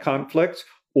sparking that conflict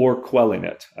or quelling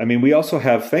it. I mean, we also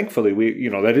have, thankfully,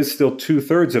 that is still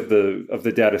 2/3 of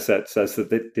the data set says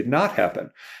that did not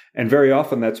happen. And very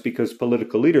often that's because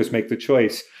political leaders make the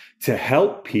choice to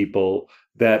help people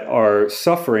that are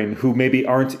suffering who maybe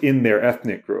aren't in their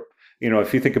ethnic group.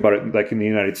 If you think about it, like in the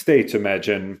United States,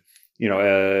 imagine,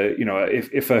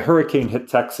 if a hurricane hit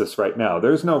Texas right now,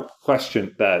 there's no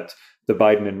question that the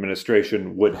Biden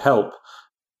administration would help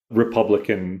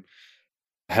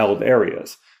Republican-held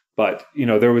areas. But,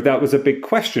 that was a big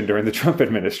question during the Trump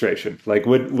administration. Like,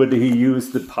 would he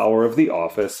use the power of the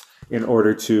office in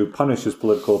order to punish his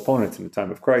political opponents in a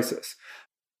time of crisis?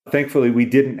 Thankfully, we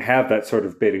didn't have that sort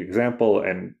of big example,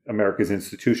 and America's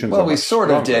institutions. Well, we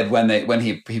sort of did when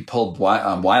he pulled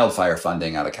wildfire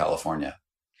funding out of California.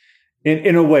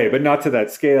 In a way, but not to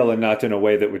that scale, and not in a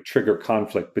way that would trigger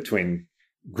conflict between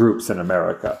groups in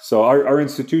America. So our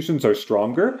institutions are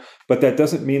stronger, but that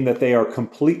doesn't mean that they are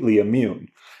completely immune.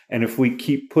 And if we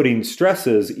keep putting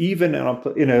stresses, even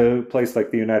in a place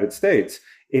like the United States,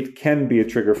 it can be a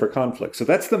trigger for conflict. So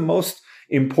that's the most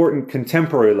important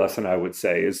contemporary lesson, I would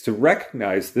say, is to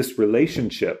recognize this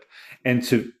relationship and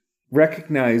to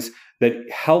recognize that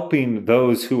helping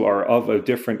those who are of a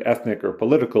different ethnic or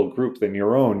political group than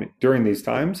your own during these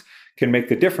times can make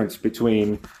the difference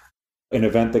between an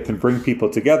event that can bring people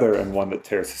together and one that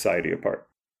tears society apart.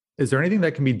 Is there anything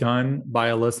that can be done by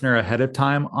a listener ahead of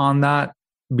time on that,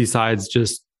 besides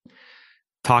just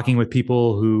talking with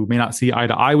people who may not see eye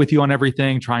to eye with you on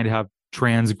everything, trying to have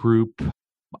trans group,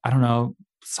 I don't know,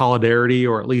 solidarity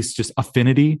or at least just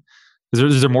affinity?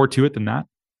 Is there more to it than that?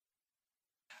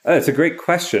 It's a great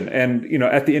question. And,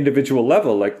 at the individual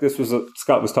level, like this was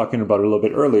Scott was talking about a little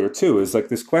bit earlier too, is like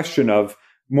this question of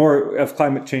more of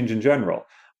climate change in general,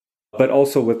 but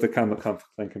also with the climate conflict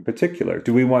link in particular.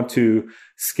 Do we want to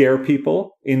scare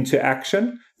people into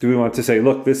action? Do we want to say,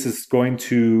 look, this is going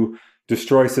to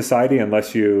destroy society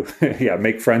unless you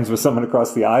make friends with someone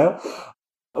across the aisle?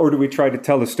 Or do we try to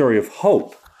tell a story of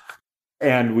hope?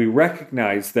 And we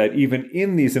recognize that even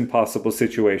in these impossible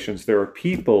situations, there are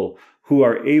people who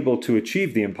are able to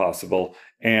achieve the impossible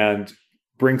and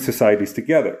bring societies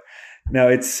together. Now,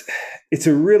 it's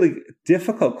a really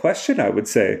difficult question, I would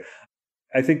say.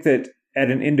 I think that at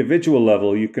an individual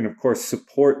level, you can, of course,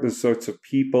 support the sorts of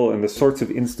people and the sorts of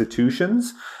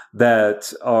institutions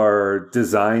that are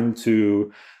designed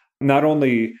to not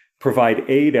only provide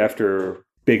aid after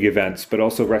big events, but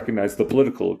also recognize the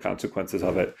political consequences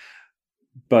of it.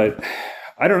 But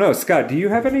I don't know, Scott, do you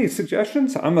have any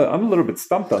suggestions? I'm a little bit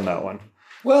stumped on that one.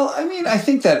 Well, I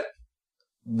think that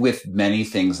with many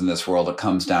things in this world, it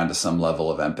comes down to some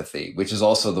level of empathy, which is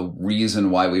also the reason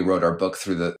why we wrote our book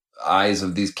through the eyes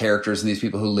of these characters and these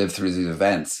people who live through these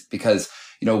events. Because,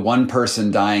 one person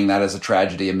dying, that is a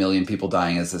tragedy. 1 million people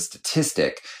dying is a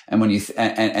statistic. And when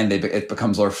it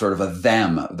becomes sort of a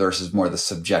them versus more the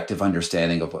subjective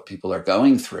understanding of what people are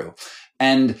going through.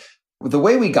 And the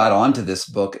way we got onto this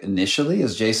book initially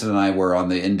is Jason and I were on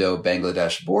the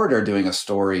Indo-Bangladesh border doing a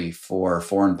story for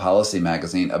Foreign Policy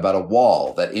magazine about a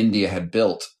wall that India had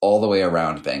built all the way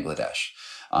around Bangladesh.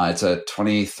 It's a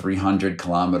 2,300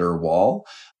 kilometer wall.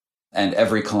 And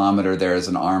every kilometer there is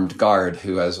an armed guard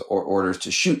who has orders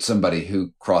to shoot somebody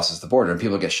who crosses the border. And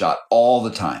people get shot all the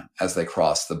time as they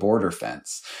cross the border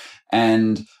fence.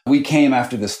 And we came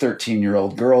after this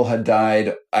 13-year-old girl had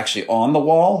died actually on the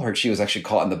wall. She was actually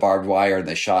caught in the barbed wire and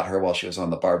they shot her while she was on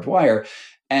the barbed wire.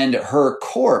 And her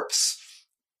corpse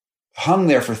hung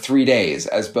there for 3 days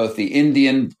as both the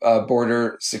Indian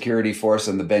border security force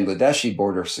and the Bangladeshi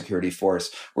border security force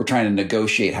were trying to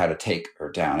negotiate how to take her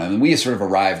down. I mean, we sort of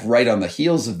arrived right on the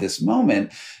heels of this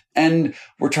moment and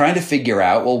we're trying to figure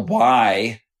out, well,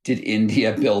 why did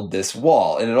India build this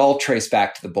wall? And it all traced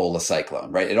back to the Bola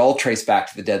cyclone, right? It all traced back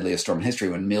to the deadliest storm in history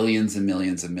when millions and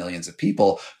millions and millions of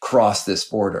people crossed this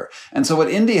border. And so what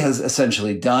India has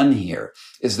essentially done here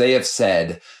is they have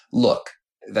said, look,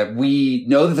 that we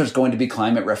know that there's going to be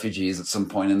climate refugees at some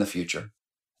point in the future.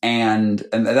 And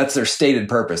that's their stated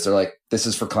purpose. They're like, this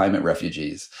is for climate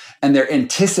refugees. And they're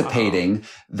anticipating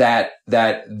that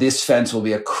this fence will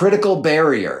be a critical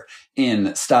barrier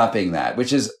in stopping that,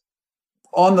 which is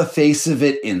on the face of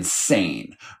it,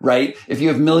 insane, right? If you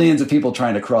have millions of people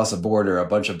trying to cross a border, a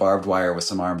bunch of barbed wire with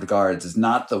some armed guards is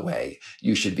not the way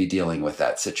you should be dealing with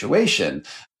that situation.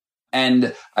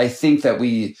 And I think that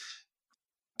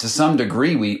to some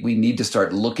degree, we need to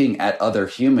start looking at other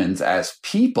humans as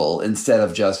people instead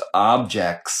of just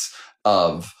objects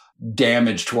of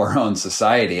damage to our own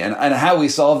society. And how we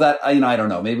solve that, I don't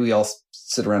know. Maybe we all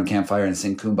sit around a campfire and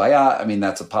sing Kumbaya. I mean,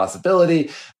 that's a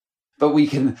possibility. But we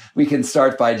can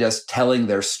start by just telling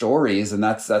their stories. And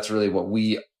that's really what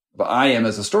I am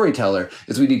as a storyteller,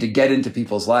 is we need to get into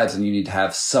people's lives and you need to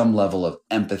have some level of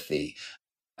empathy.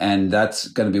 And that's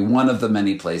going to be one of the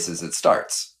many places it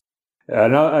starts.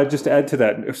 And I'll just add to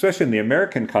that, especially in the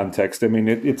American context. I mean,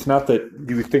 it's not that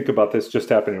you think about this just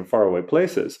happening in faraway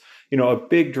places. A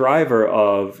big driver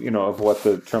of what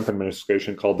the Trump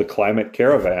administration called the climate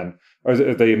caravan, or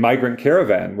the migrant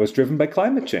caravan, was driven by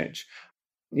climate change.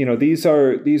 These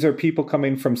are people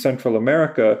coming from Central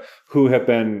America who have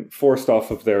been forced off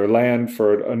of their land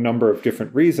for a number of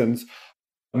different reasons,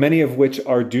 many of which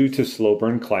are due to slow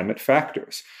burn climate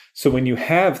factors. So when you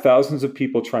have thousands of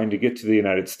people trying to get to the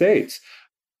United States,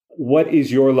 what is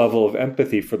your level of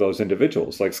empathy for those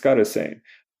individuals, like Scott is saying?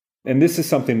 And this is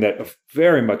something that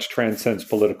very much transcends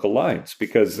political lines,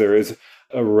 because there is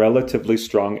a relatively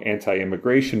strong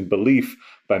anti-immigration belief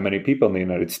by many people in the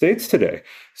United States today.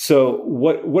 So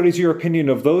what is your opinion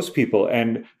of those people?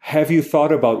 And have you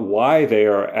thought about why they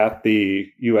are at the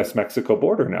US-Mexico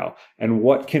border now? And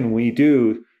what can we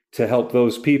do to help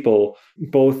those people,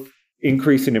 both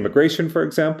increasing immigration, for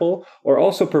example, or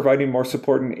also providing more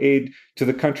support and aid to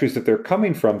the countries that they're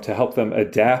coming from to help them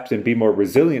adapt and be more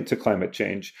resilient to climate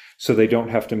change so they don't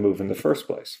have to move in the first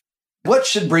place? What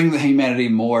should bring the humanity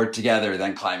more together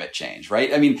than climate change,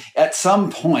 right? I mean, at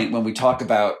some point when we talk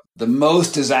about the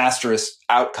most disastrous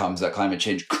outcomes that climate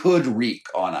change could wreak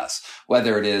on us,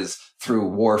 whether it is through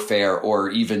warfare or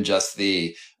even just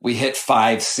we hit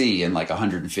 5C in like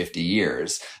 150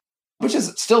 years, which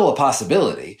is still a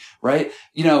possibility, right?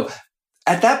 You know,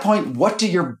 at that point, what do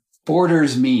your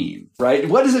borders mean, right?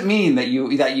 What does it mean that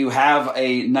you have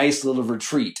a nice little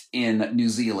retreat in New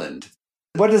Zealand?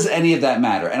 What does any of that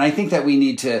matter? And I think that we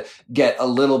need to get a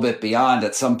little bit beyond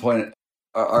at some point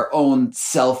our own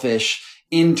selfish,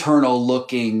 internal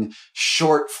looking,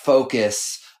 short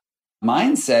focus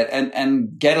mindset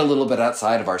and get a little bit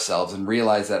outside of ourselves and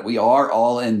realize that we are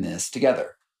all in this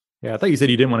together. Yeah, I thought you said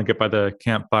you didn't want to get by the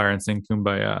campfire and sing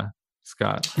Kumbaya,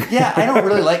 Scott. Yeah, I don't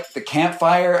really like the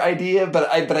campfire idea, but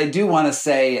I do want to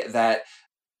say that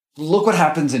look what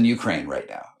happens in Ukraine right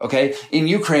now. Okay, in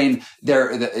Ukraine,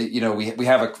 we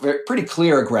have a pretty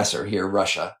clear aggressor here,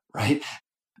 Russia, right?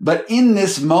 But in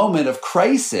this moment of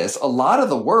crisis, a lot of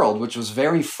the world, which was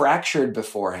very fractured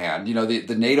beforehand,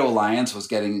 the NATO alliance was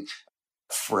getting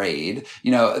frayed.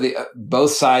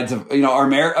 Both sides of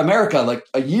America like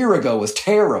a year ago was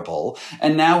terrible,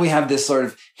 and now we have this sort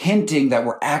of hinting that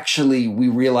we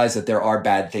realize that there are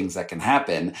bad things that can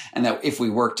happen, and that if we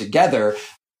work together,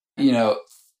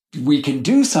 we can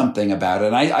do something about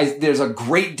it. And there's a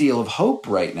great deal of hope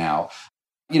right now.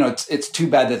 It's too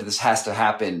bad that this has to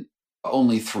happen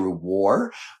only through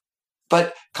war.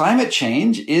 But climate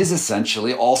change is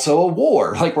essentially also a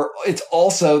war. It's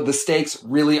also, the stakes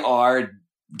really are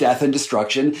death and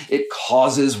destruction. It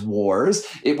causes wars.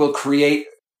 It will create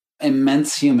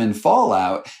immense human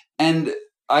fallout. And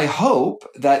I hope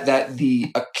that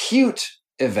the acute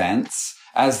events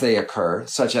as they occur,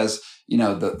 such as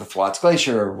the Thwaites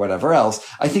Glacier or whatever else,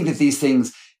 I think that these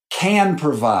things can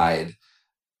provide,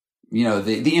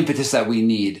 the impetus that we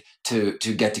need to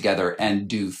get together and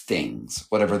do things,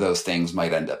 whatever those things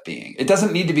might end up being. It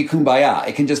doesn't need to be kumbaya.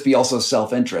 It can just be also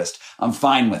self-interest. I'm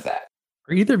fine with that.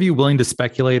 Are either of you willing to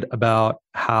speculate about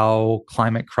how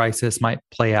climate crisis might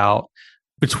play out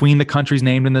between the countries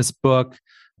named in this book,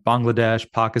 Bangladesh,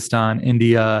 Pakistan,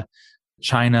 India,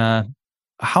 China?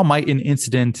 How might an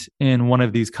incident in one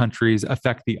of these countries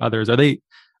affect the others? Are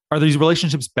these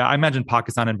relationships bad? I imagine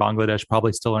Pakistan and Bangladesh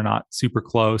probably still are not super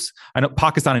close. I know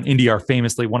Pakistan and India are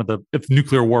famously if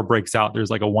nuclear war breaks out,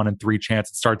 there's like a 1 in 3 chance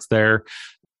it starts there.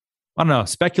 I don't know.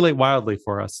 Speculate wildly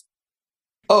for us.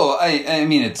 Oh, I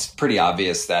mean, it's pretty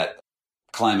obvious that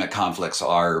climate conflicts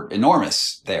are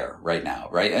enormous there right now,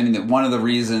 right? I mean, one of the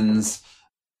reasons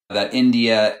that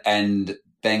India and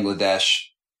Bangladesh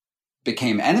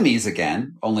became enemies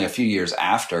again only a few years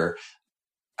after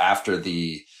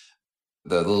the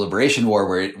liberation war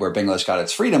where Bangladesh got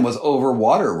its freedom was over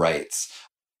water rights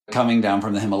coming down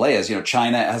from the Himalayas.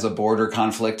 China has a border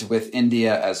conflict with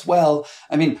India as well.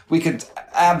 I mean, we could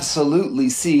absolutely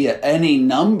see any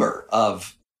number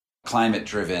of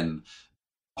climate-driven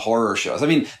horror shows. I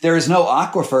mean, there is no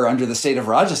aquifer under the state of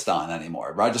Rajasthan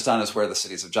anymore. Rajasthan is where the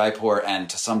cities of Jaipur and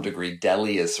to some degree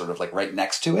Delhi is sort of like right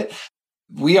next to it.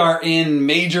 We are in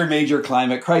major, major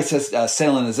climate crisis.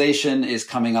 Salinization is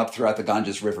coming up throughout the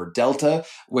Ganges River Delta,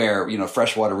 where,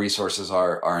 freshwater resources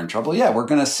are in trouble. Yeah, we're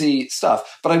going to see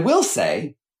stuff. But I will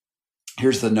say,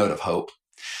 here's the note of hope,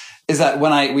 is that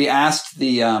when we asked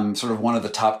the sort of one of the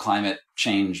top climate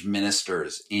change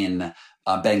ministers in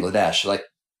Bangladesh,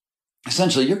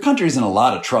 essentially, your country's in a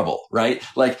lot of trouble, right?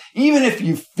 Even if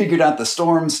you figured out the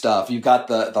storm stuff, you've got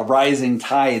the rising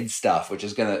tide stuff, which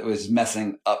is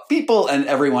messing up people, and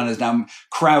everyone is now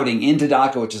crowding into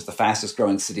Dhaka, which is the fastest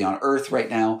growing city on earth right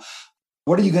now.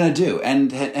 What are you going to do?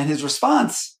 And his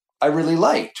response I really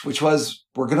liked, which was,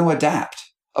 we're going to adapt.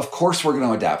 Of course we're going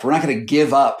to adapt. We're not going to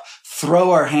give up,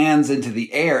 throw our hands into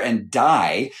the air and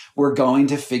die. We're going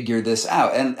to figure this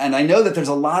out. And I know that there's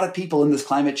a lot of people in this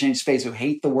climate change space who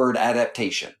hate the word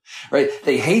adaptation, right?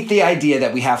 They hate the idea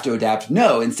that we have to adapt.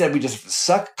 No, instead we just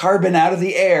suck carbon out of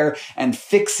the air and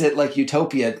fix it like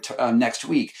utopia next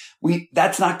week.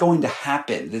 That's not going to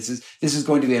happen. This is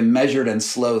going to be a measured and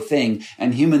slow thing,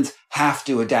 and humans have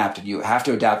to adapt. And you have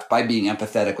to adapt by being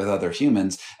empathetic with other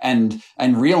humans and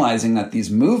realizing that these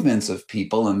movements of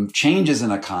people and changes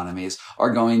in economies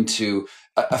are going to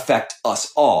affect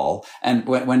us all. And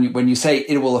when you say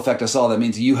it will affect us all, that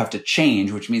means you have to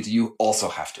change, which means you also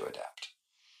have to adapt.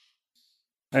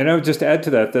 And I would just add to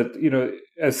that,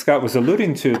 as Scott was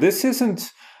alluding to, this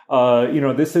isn't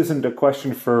a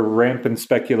question for rampant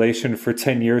speculation for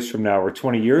 10 years from now or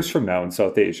 20 years from now in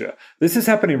South Asia. This is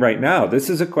happening right now. This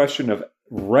is a question of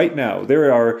right now.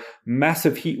 There are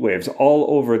massive heat waves all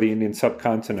over the Indian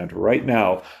subcontinent right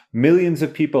now. Millions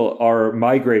of people are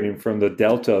migrating from the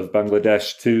delta of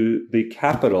Bangladesh to the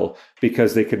capital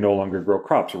because they can no longer grow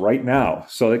crops right now.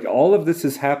 So all of this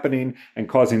is happening and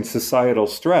causing societal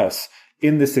stress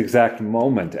in this exact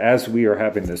moment as we are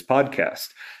having this podcast.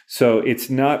 So it's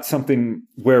not something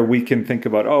where we can think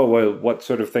about, what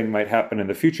sort of thing might happen in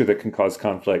the future that can cause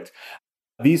conflict.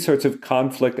 These sorts of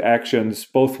conflict actions,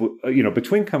 both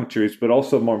between countries, but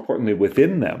also more importantly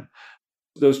within them,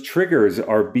 those triggers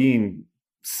are being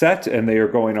set and they are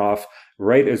going off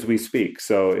right as we speak.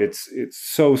 So it's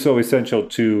so essential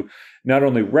to not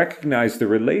only recognize the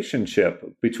relationship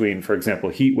between, for example,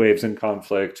 heat waves and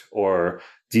conflict, or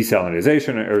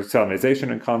desalinization or salinization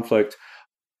and conflict,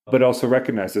 but also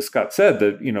recognize, as Scott said,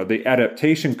 that the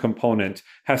adaptation component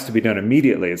has to be done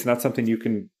immediately. It's not something you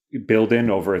can build in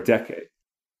over a decade.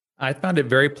 I found it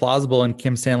very plausible in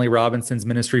Kim Stanley Robinson's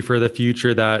Ministry for the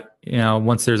Future that,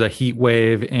 once there's a heat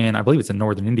wave, and I believe it's in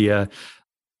northern India,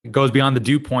 it goes beyond the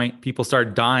dew point, people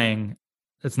start dying.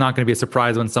 It's not going to be a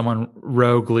surprise when someone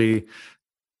roguely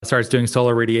starts doing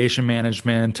solar radiation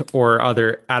management or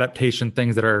other adaptation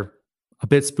things that are a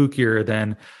bit spookier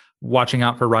than watching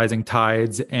out for rising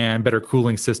tides and better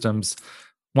cooling systems.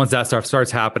 Once that stuff starts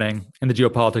happening and the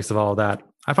geopolitics of all of that,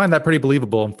 I find that pretty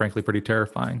believable and frankly pretty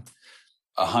terrifying.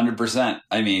 100%.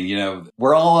 I mean,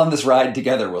 we're all on this ride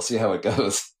together. We'll see how it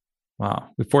goes. Wow.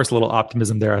 We forced a little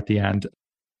optimism there at the end.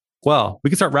 Well, we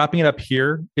can start wrapping it up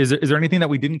here. Is there anything that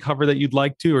we didn't cover that you'd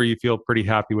like to, or you feel pretty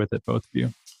happy with it, both of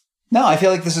you? No, I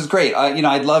feel like this is great.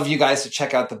 I'd love you guys to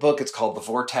check out the book. It's called The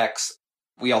Vortex.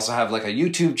 We also have a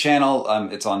YouTube channel.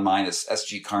 It's on mine. It's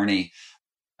SG Carney.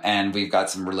 And we've got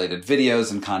some related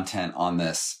videos and content on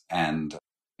this and,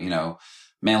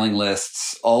 mailing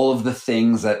lists, all of the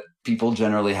things that people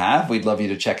generally have. We'd love you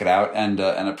to check it out and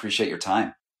appreciate your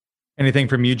time. Anything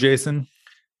from you, Jason?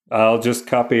 I'll just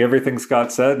copy everything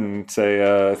Scott said and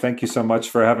say thank you so much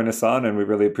for having us on. And we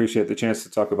really appreciate the chance to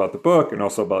talk about the book and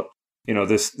also about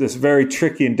this very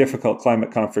tricky and difficult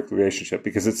climate conflict relationship,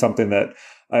 because it's something that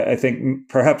I think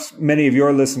perhaps many of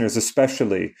your listeners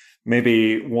especially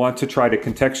maybe want to try to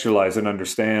contextualize and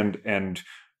understand and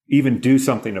even do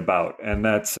something about. And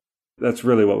that's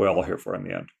really what we're all here for in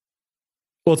the end.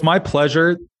 Well, it's my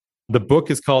pleasure. The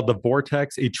book is called The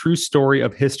Vortex, A True Story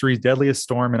of History's Deadliest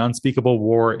Storm and Unspeakable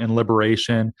War and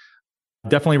Liberation.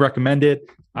 Definitely recommend it.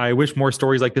 I wish more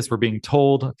stories like this were being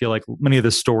told. I feel like many of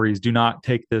the stories do not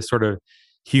take this sort of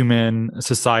human,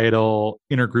 societal,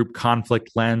 intergroup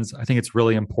conflict lens. I think it's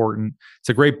really important. It's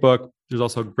a great book. There's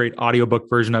also a great audiobook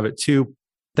version of it too.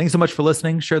 Thanks so much for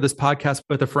listening. Share this podcast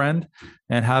with a friend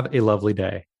and have a lovely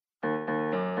day.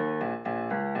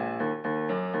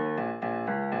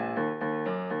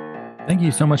 Thank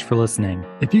you so much for listening.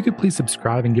 If you could please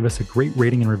subscribe and give us a great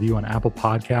rating and review on Apple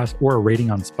Podcasts or a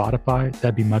rating on Spotify,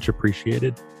 that'd be much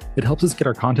appreciated. It helps us get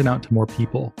our content out to more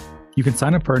people. You can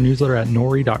sign up for our newsletter at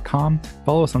nori.com,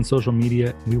 follow us on social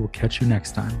media, and we will catch you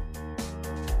next time.